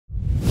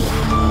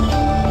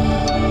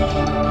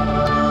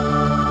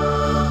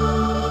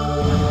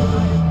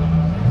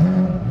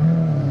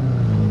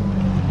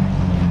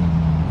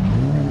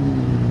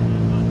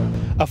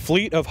A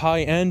fleet of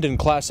high-end and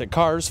classic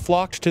cars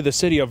flocked to the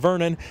city of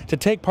Vernon to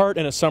take part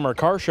in a summer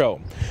car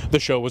show. The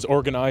show was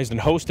organized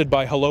and hosted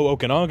by Hello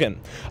Okanagan,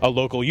 a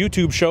local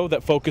YouTube show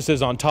that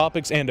focuses on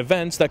topics and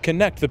events that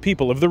connect the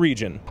people of the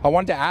region. I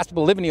wanted to ask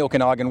people who live in the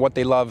Okanagan what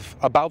they love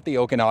about the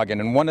Okanagan,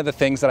 and one of the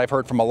things that I've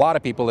heard from a lot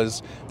of people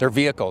is their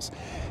vehicles.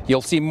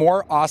 You'll see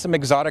more awesome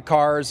exotic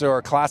cars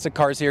or classic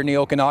cars here in the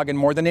Okanagan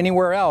more than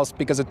anywhere else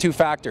because of two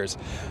factors.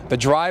 The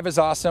drive is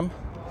awesome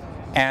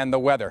and the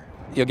weather.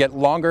 You'll get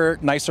longer,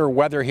 nicer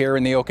weather here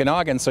in the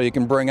Okanagan, so you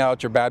can bring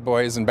out your bad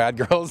boys and bad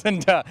girls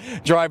and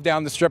drive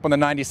down the strip on the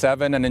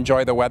 97 and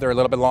enjoy the weather a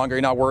little bit longer.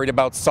 You're not worried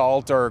about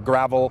salt or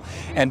gravel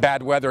and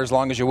bad weather as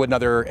long as you would in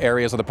other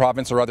areas of the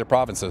province or other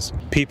provinces.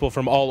 People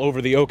from all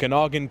over the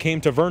Okanagan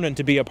came to Vernon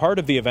to be a part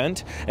of the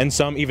event, and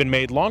some even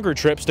made longer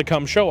trips to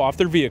come show off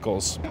their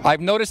vehicles. I've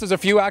noticed there's a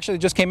few actually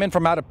just came in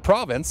from out of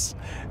province.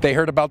 They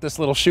heard about this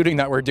little shooting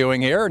that we're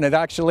doing here, and it's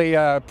actually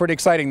pretty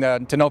exciting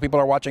to know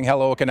people are watching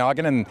Hello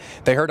Okanagan, and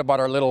they heard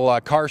about our little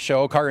car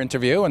show, car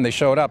interview, and they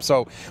showed up.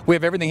 So we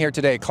have everything here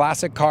today: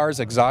 classic cars,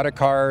 exotic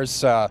cars,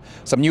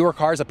 some newer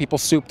cars that people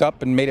souped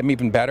up and made them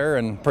even better,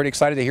 and pretty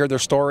excited to hear their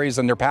stories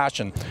and their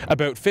passion.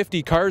 About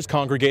 50 cars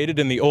congregated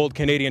in the old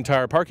Canadian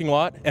Tire parking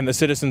lot, and the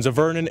citizens of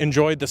Vernon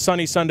enjoyed the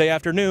sunny Sunday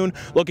afternoon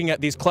looking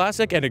at these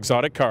classic and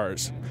exotic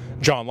cars.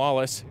 John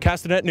Lawless,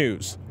 Castanet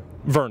News,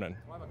 Vernon.